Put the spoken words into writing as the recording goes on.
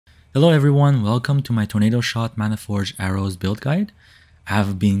Hello everyone, welcome to my Tornado Shot Manaforged Arrows build guide. I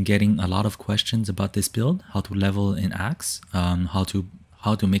have been getting a lot of questions about this build, how to level in Axe, how to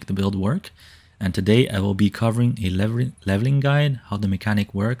make the build work. And today I will be covering a leveling guide, how the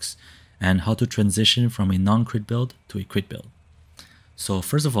mechanic works, and how to transition from a non-crit build to a crit build. So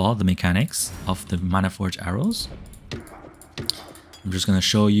first of all, the mechanics of the Manaforged Arrows. I'm just going to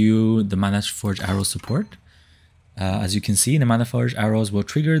show you the Manaforged Arrow support. As you can see, the Manaforged Arrows will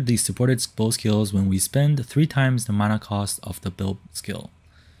trigger the supported bow skills when we spend 3 times the mana cost of the build skill.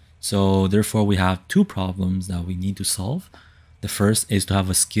 So therefore we have two problems that we need to solve. The first is to have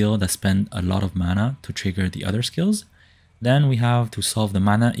a skill that spends a lot of mana to trigger the other skills. Then we have to solve the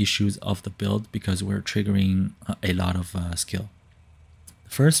mana issues of the build because we're triggering a lot of skill.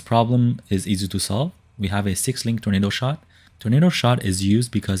 The first problem is easy to solve. We have a 6-link Tornado Shot. Tornado Shot is used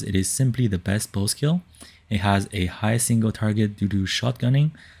because it is simply the best bow skill. It has a high single target due to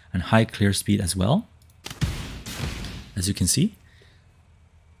shotgunning and high clear speed as well. As you can see,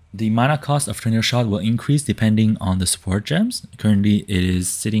 the mana cost of Tornado Shot will increase depending on the support gems. Currently, it is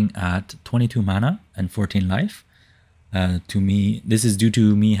sitting at 22 mana and 14 life. This is due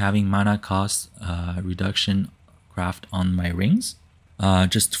to me having mana cost reduction craft on my rings.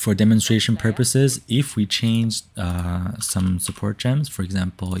 Just for demonstration purposes, if we change some support gems, for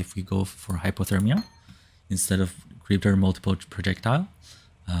example, if we go for hypothermia, instead of greater multiple projectile,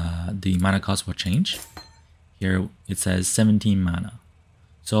 the mana cost will change. Here it says 17 mana.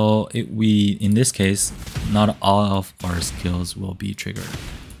 So in this case, not all of our skills will be triggered.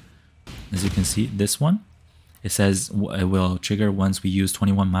 As you can see, this one, it says it will trigger once we use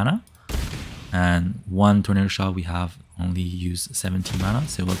 21 mana. And one Tornado Shot we have only used 17 mana,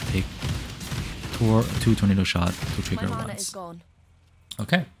 so it will take two Tornado Shot to trigger once.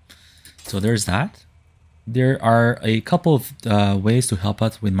 Okay, so there's that. There are a couple of ways to help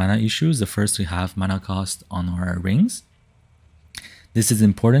us with mana issues. The first, we have mana cost on our rings. This is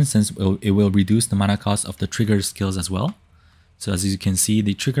important since it will reduce the mana cost of the trigger skills as well. So as you can see,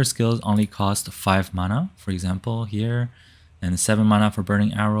 the trigger skills only cost 5 mana, for example, here, and 7 mana for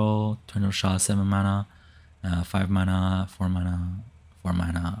Burning Arrow, Tornado Shot 7 mana, 5 mana, 4 mana, 4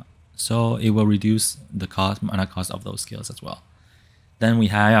 mana. So it will reduce the mana cost of those skills as well. Then we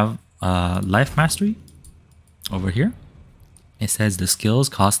have Life Mastery. Over here, it says the skills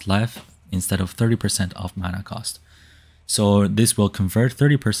cost life instead of 30% of mana cost. So this will convert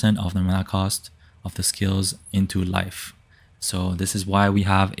 30% of the mana cost of the skills into life. So this is why we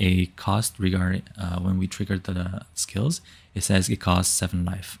have a cost regarding when we trigger the skills, it says it costs 7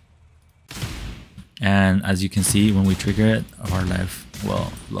 life. And as you can see, when we trigger it, our life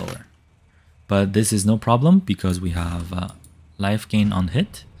will lower. But this is no problem because we have life gain on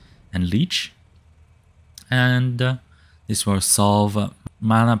hit and leech. And this will solve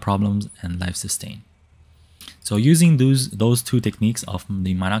mana problems and life sustain. So using those two techniques of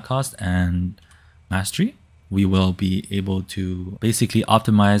the mana cost and mastery, we will be able to basically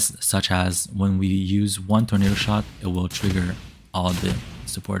optimize, such as when we use one Tornado Shot, it will trigger all the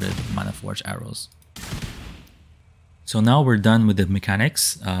supported Manaforged Arrows. So now we're done with the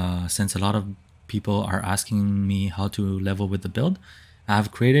mechanics. Since a lot of people are asking me how to level with the build, I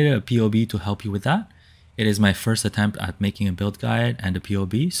have created a POB to help you with that. It is my first attempt at making a build guide and a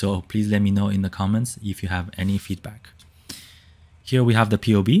POB, so please let me know in the comments if you have any feedback. Here we have the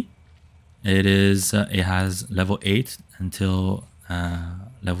POB. It has level 8 until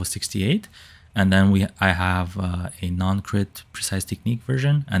level 68, and then I have a non-crit precise technique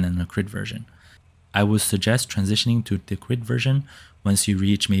version and then a crit version. I would suggest transitioning to the crit version once you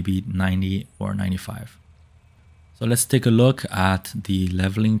reach maybe 90 or 95. So let's take a look at the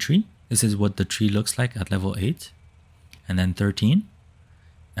leveling tree. This is what the tree looks like at level 8 and then 13.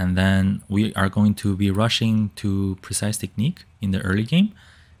 And then we are going to be rushing to precise technique in the early game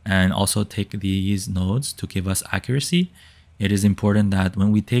and also take these nodes to give us accuracy. It is important that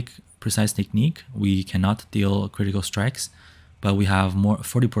when we take precise technique, we cannot deal critical strikes, but we have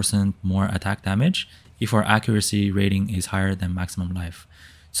 40% more attack damage if our accuracy rating is higher than maximum life.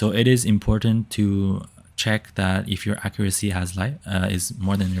 So it is important to check that if your accuracy is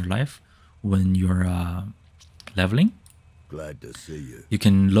more than your life when you're leveling. Glad to see you. You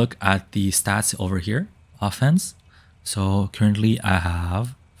can look at the stats over here. Offense. So currently I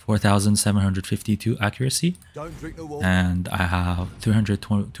have 4,752 accuracy, and I have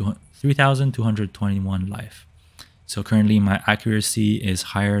 3,221 life. So currently my accuracy is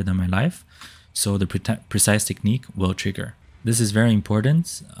higher than my life, so the precise technique will trigger. This is very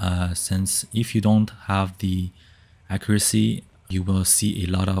important since if you don't have the accuracy, you will see a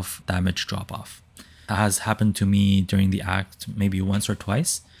lot of damage drop off. That has happened to me during the act maybe once or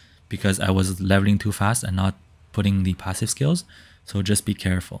twice, because I was leveling too fast and not putting the passive skills. So just be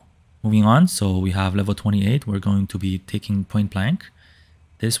careful. Moving on, so we have level 28. We're going to be taking point blank.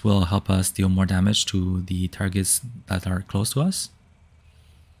 This will help us deal more damage to the targets that are close to us.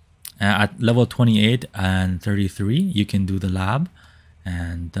 At level 28 and 33, you can do the lab.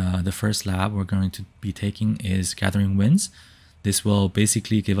 And the first lab we're going to be taking is Gathering Winds. This will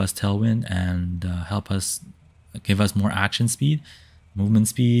basically give us tailwind and help us give us more action speed, movement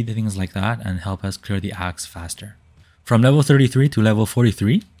speed, things like that, and help us clear the axe faster. From level 33 to level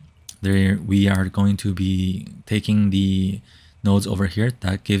 43, there we are going to be taking the nodes over here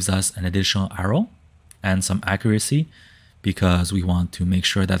that gives us an additional arrow and some accuracy, because we want to make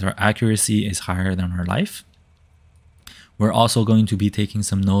sure that our accuracy is higher than our life. We're also going to be taking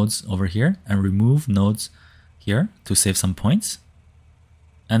some nodes over here and remove nodes here to save some points.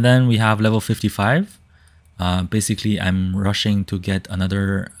 And then we have level 55. Basically, I'm rushing to get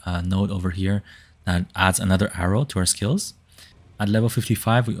another node over here that adds another arrow to our skills. At level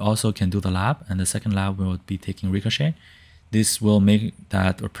 55, we also can do the lab, and the second lab will be taking Ricochet. This will make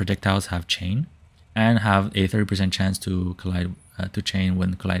that our projectiles have chain and have a 30% chance to collide to chain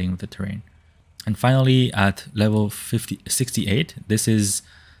when colliding with the terrain. And finally, at level 68, this is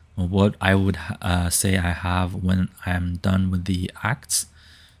what I would say I have when I'm done with the acts.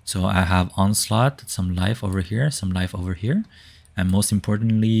 So I have Onslaught, some life over here, some life over here. And most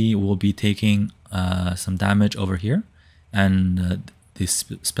importantly, we'll be taking some damage over here and the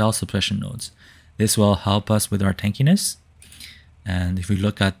spell suppression nodes. This will help us with our tankiness. And if we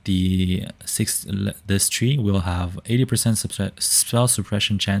look at this tree, we'll have 80% spell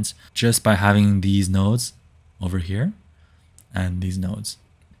suppression chance just by having these nodes over here and these nodes.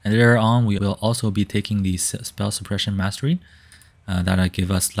 And later on, we will also be taking the spell suppression mastery that'll give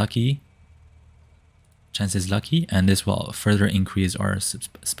us chances lucky, and this will further increase our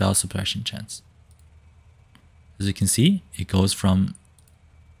spell suppression chance. As you can see, it goes from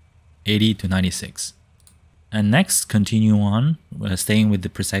 80 to 96. And next, continue on, staying with the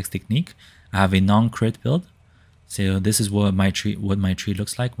precise technique. I have a non-crit build. So this is what my tree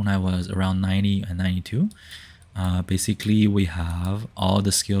looks like when I was around 90 and 92. Basically, we have all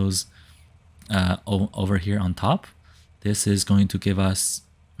the skills over here on top. This is going to give us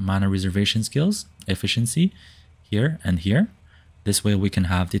mana reservation skills, efficiency here and here. This way we can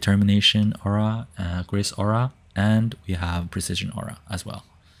have determination aura, grace aura, and we have precision aura as well.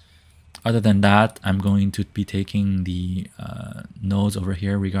 Other than that, I'm going to be taking the nodes over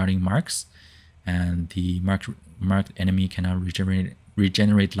here regarding marks, and the marked enemy cannot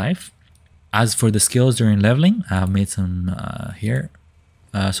regenerate life. As for the skills during leveling, I have made some here.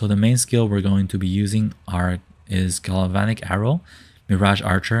 So the main skill we're going to be using is Galvanic Arrow, Mirage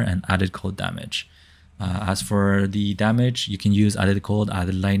Archer, and Added Cold Damage. As for the damage, you can use Added Cold,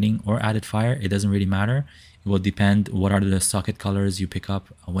 Added Lightning, or Added Fire. It doesn't really matter. It will depend what are the socket colors you pick up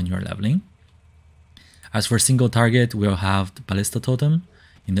when you're leveling. As for single target, we'll have the Ballista Totem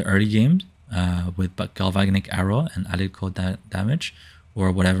in the early game with Galvanic Arrow and Added Cold damage,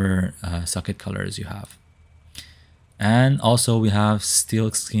 or whatever socket colors you have. And also we have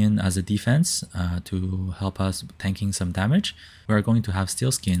Steel Skin as a defense to help us tanking some damage. We're going to have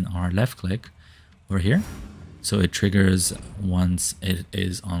Steel Skin on our left click over here, so it triggers once it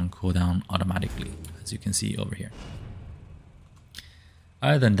is on cooldown automatically, as you can see over here.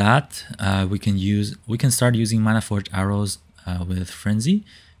 Other than that, we can start using Manaforged arrows with Frenzy.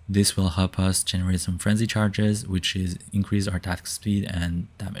 This will help us generate some Frenzy charges, which is increase our attack speed and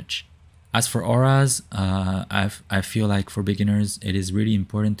damage. As for auras, I feel like for beginners, it is really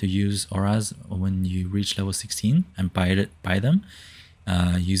important to use auras when you reach level 16 and buy them.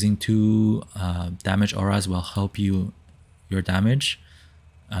 Using 2 damage auras will help your damage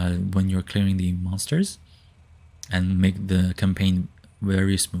when you're clearing the monsters and make the campaign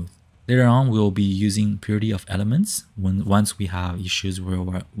very smooth. Later on, we will be using Purity of Elements once we have issues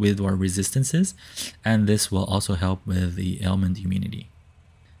with our resistances, and this will also help with the element immunity.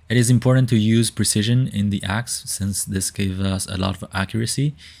 It is important to use precision in the axe, since this gives us a lot of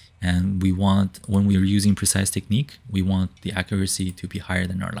accuracy, and when we are using precise technique, we want the accuracy to be higher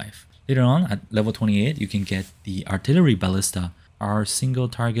than our life. Later on, at level 28, you can get the Artillery Ballista. Our single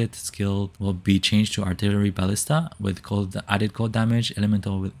target skill will be changed to Artillery Ballista with added cold damage,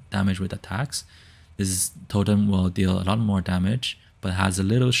 elemental damage with attacks. This totem will deal a lot more damage, but has a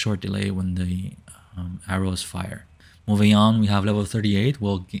little short delay when the arrows fire. Moving on, we have level 38.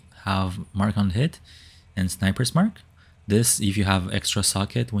 We'll have Mark on Hit and Sniper's Mark. This, if you have extra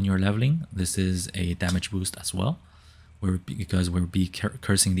socket when you're leveling, this is a damage boost as well, because we'll be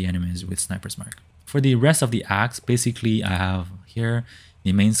cursing the enemies with Sniper's Mark. For the rest of the acts, basically I have here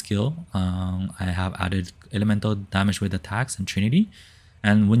the main skill, I have added elemental damage with attacks and Trinity.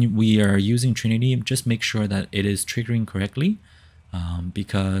 And when we are using Trinity, just make sure that it is triggering correctly,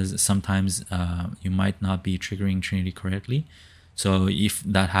 because sometimes you might not be triggering Trinity correctly. So if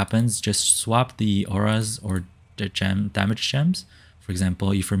that happens, just swap the auras or the damage gems. For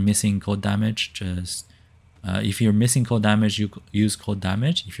example, if you're missing cold damage, just if you're missing cold damage, you use cold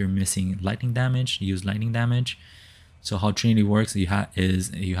damage. If you're missing lightning damage, use lightning damage. So how Trinity works you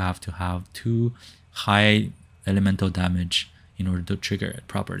have to have 2 high elemental damage in order to trigger it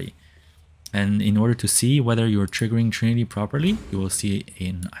properly. And in order to see whether you're triggering Trinity properly, you will see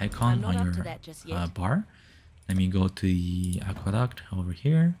an icon on your bar. Let me go to the aqueduct over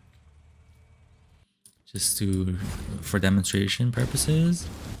here, just for demonstration purposes.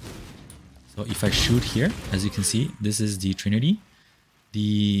 So if I shoot here, as you can see, this is the Trinity.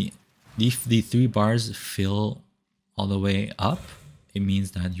 If the 3 bars fill all the way up, it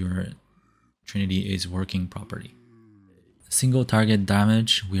means that your Trinity is working properly. Single target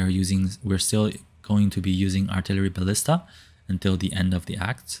damage, we're still going to be using artillery ballista until the end of the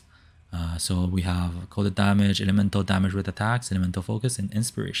act. So we have coded damage, elemental damage with attacks, elemental focus, and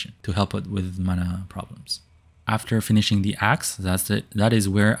inspiration to help it with mana problems. After finishing the axe, that is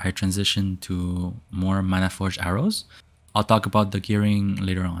where I transition to more Manaforged arrows. I'll talk about the gearing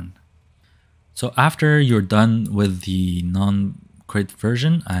later on. So after you're done with the non-crit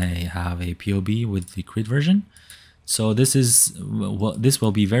version, I have a POB with the crit version. So this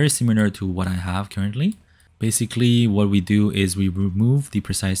will be very similar to what I have currently. Basically, what we do is we remove the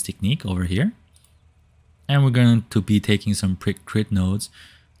precise technique over here, and we're going to be taking some crit nodes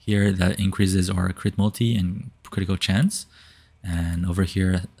here that increases our crit multi and critical chance, and over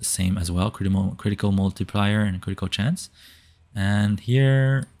here same as well, critical multiplier and critical chance, and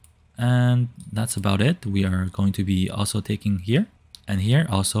here, and that's about it. We are going to be also taking here and here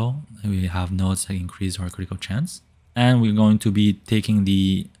also we have nodes that increase our critical chance, and we're going to be taking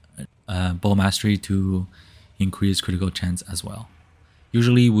the bow mastery to increase critical chance as well.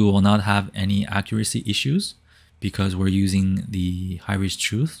 Usually we will not have any accuracy issues because we're using the high reach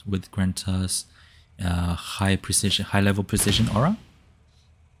truth, which grants us high level precision aura.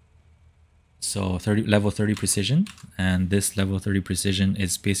 So level 30 precision, and this level 30 precision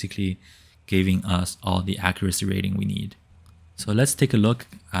is basically giving us all the accuracy rating we need. So let's take a look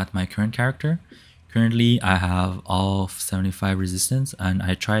at my current character. Currently I have all 75 resistance, and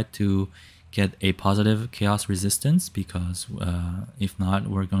I tried to get a positive chaos resistance because if not,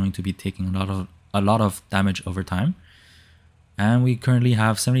 we're going to be taking a lot of damage over time. And we currently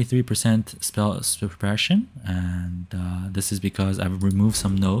have 73% spell suppression, and this is because I've removed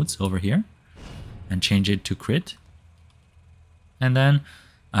some nodes over here and change it to crit. And then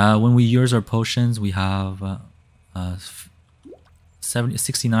when we use our potions, we have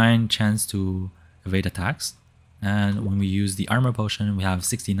 69 chance to evade attacks, and when we use the armor potion, we have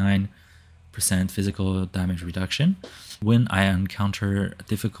 69% physical damage reduction. When I encounter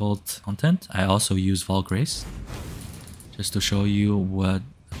difficult content, I also use Val Grace, just to show you what.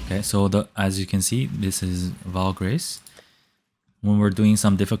 Okay, so as you can see, this is Val Grace. When we're doing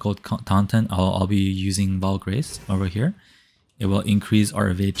some difficult content, I'll be using Val Grace over here. It will increase our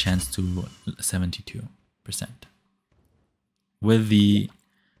evade chance to 72%. With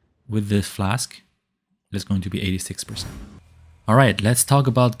this flask, it's going to be 86%. All right, let's talk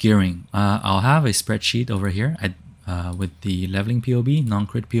about gearing. I'll have a spreadsheet over here with the leveling POB,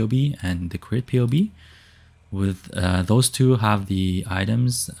 non-crit POB, and the crit POB. With those two have the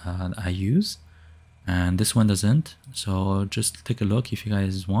items I use, and this one doesn't. So just take a look if you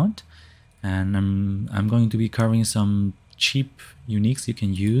guys want. And I'm going to be covering some cheap uniques you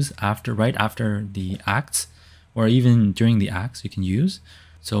can use right after the acts, or even during the acts you can use.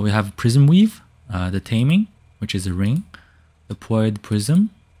 So we have Prism Weave, the Taming, which is a ring, the POE Prism,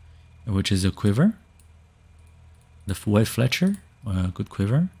 which is a quiver, the White Fletcher, good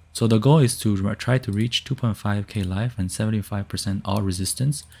quiver. So the goal is to try to reach 2.5k life and 75% all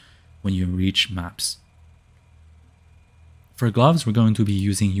resistance when you reach maps. For gloves, we're going to be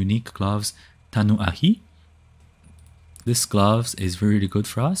using unique gloves Tanu Ahi. This gloves is really good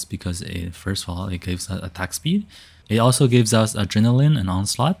for us because first of all, it gives us attack speed. It also gives us adrenaline and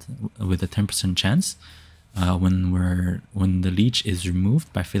onslaught with a 10% chance when the leech is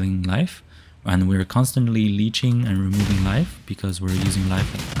removed by filling life, and we're constantly leeching and removing life because we're using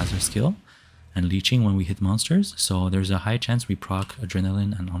life as our skill and leeching when we hit monsters. So there's a high chance we proc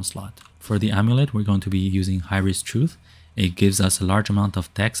adrenaline and onslaught. For the amulet, we're going to be using High Risk Truth. It gives us a large amount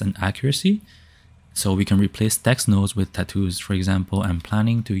of dex and accuracy, so we can replace dex nodes with tattoos. For example, I'm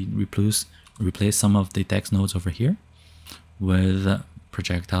planning to replace some of the dex nodes over here with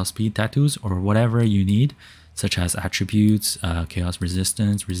projectile speed tattoos or whatever you need, such as attributes, chaos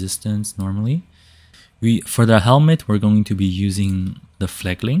resistance normally. For the helmet, we're going to be using the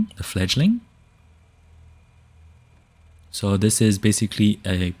fledgling. So this is basically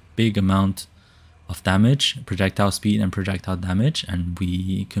a big amount of damage, projectile speed and projectile damage, and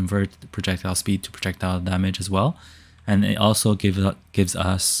we convert the projectile speed to projectile damage as well. And it also gives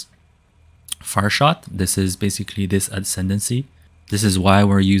us far shot. This is basically this ascendancy. This is why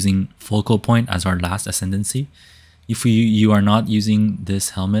we're using focal point as our last ascendancy. If you are not using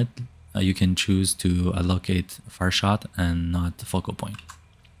this helmet, you can choose to allocate far shot and not focal point.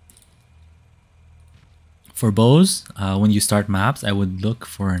 For bows, when you start maps, I would look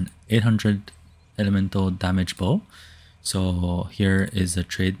for an 800 elemental damage bow. So here is a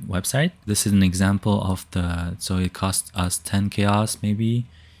trade website. This is an example of so it costs us 10 chaos maybe.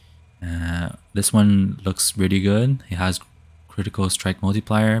 This one looks really good. It has critical strike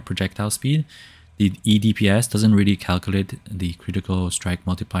multiplier, projectile speed. The EDPS doesn't really calculate the critical strike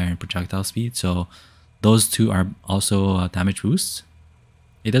multiplier and projectile speed, so those two are also damage boosts.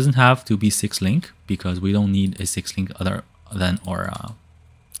 It doesn't have to be 6 link because we don't need a 6 link other than our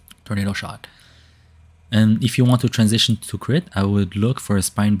tornado shot. And if you want to transition to crit, I would look for a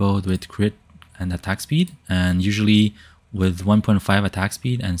spine bow with crit and attack speed, and usually with 1.5 attack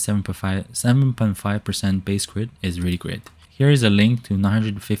speed and 7.5% base crit is really great. Here is a link to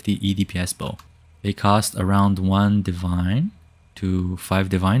 950 EDPS bow. They cost around 1 divine to 5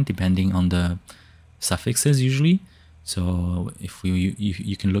 divine depending on the suffixes usually. So if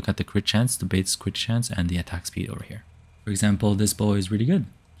you can look at the crit chance, the base crit chance, and the attack speed over here. For example, this bow is really good.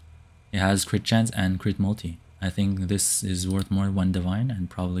 It has crit chance and crit multi. I think this is worth more than 1 divine, and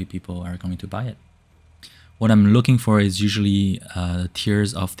probably people are going to buy it. What I'm looking for is usually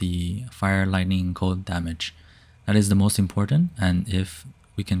tiers of the fire, lightning, cold damage. That is the most important, and if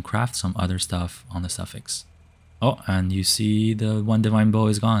we can craft some other stuff on the suffix. Oh, and you see the 1 divine bow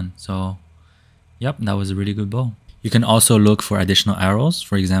is gone. So, yep, that was a really good bow. You can also look for additional arrows.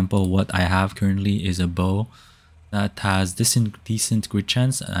 For example, what I have currently is a bow that has decent crit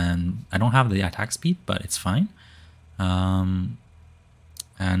chance, and I don't have the attack speed, but it's fine. And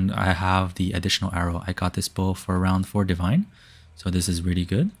I have the additional arrow. I got this bow for around 4 divine, so this is really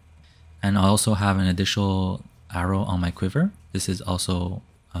good. And I also have an additional arrow on my quiver. This is also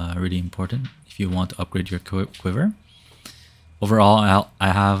really important if you want to upgrade your quiver. Overall, I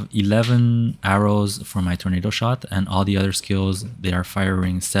have 11 arrows for my tornado shot, and all the other skills, they are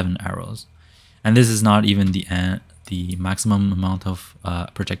firing 7 arrows. And this is not even the maximum amount of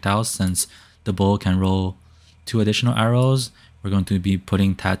projectiles, since the bow can roll 2 additional arrows. We're going to be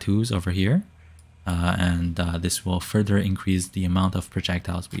putting tattoos over here, and this will further increase the amount of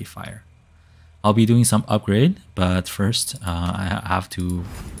projectiles we fire. I'll be doing some upgrade, but first I have to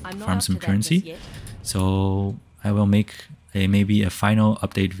farm some currency. So I will make maybe a final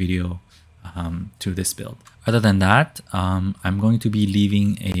update video to this build. Other than that, I'm going to be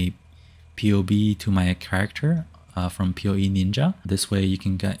leaving a POB to my character from POE Ninja. This way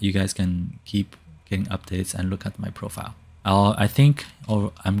you guys can keep getting updates and look at my profile. I think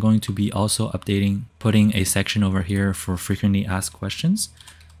I'm going to be also putting a section over here for frequently asked questions.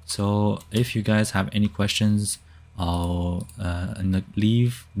 So if you guys have any questions, I'll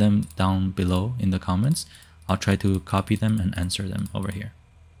leave them down below in the comments. I'll try to copy them and answer them over here.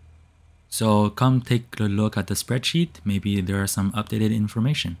 So come take a look at the spreadsheet. Maybe there are some updated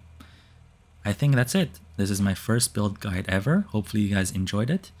information. I think that's it. This is my first build guide ever. Hopefully you guys enjoyed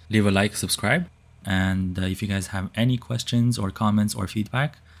it. Leave a like, subscribe. And if you guys have any questions or comments or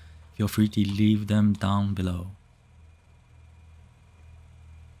feedback, feel free to leave them down below.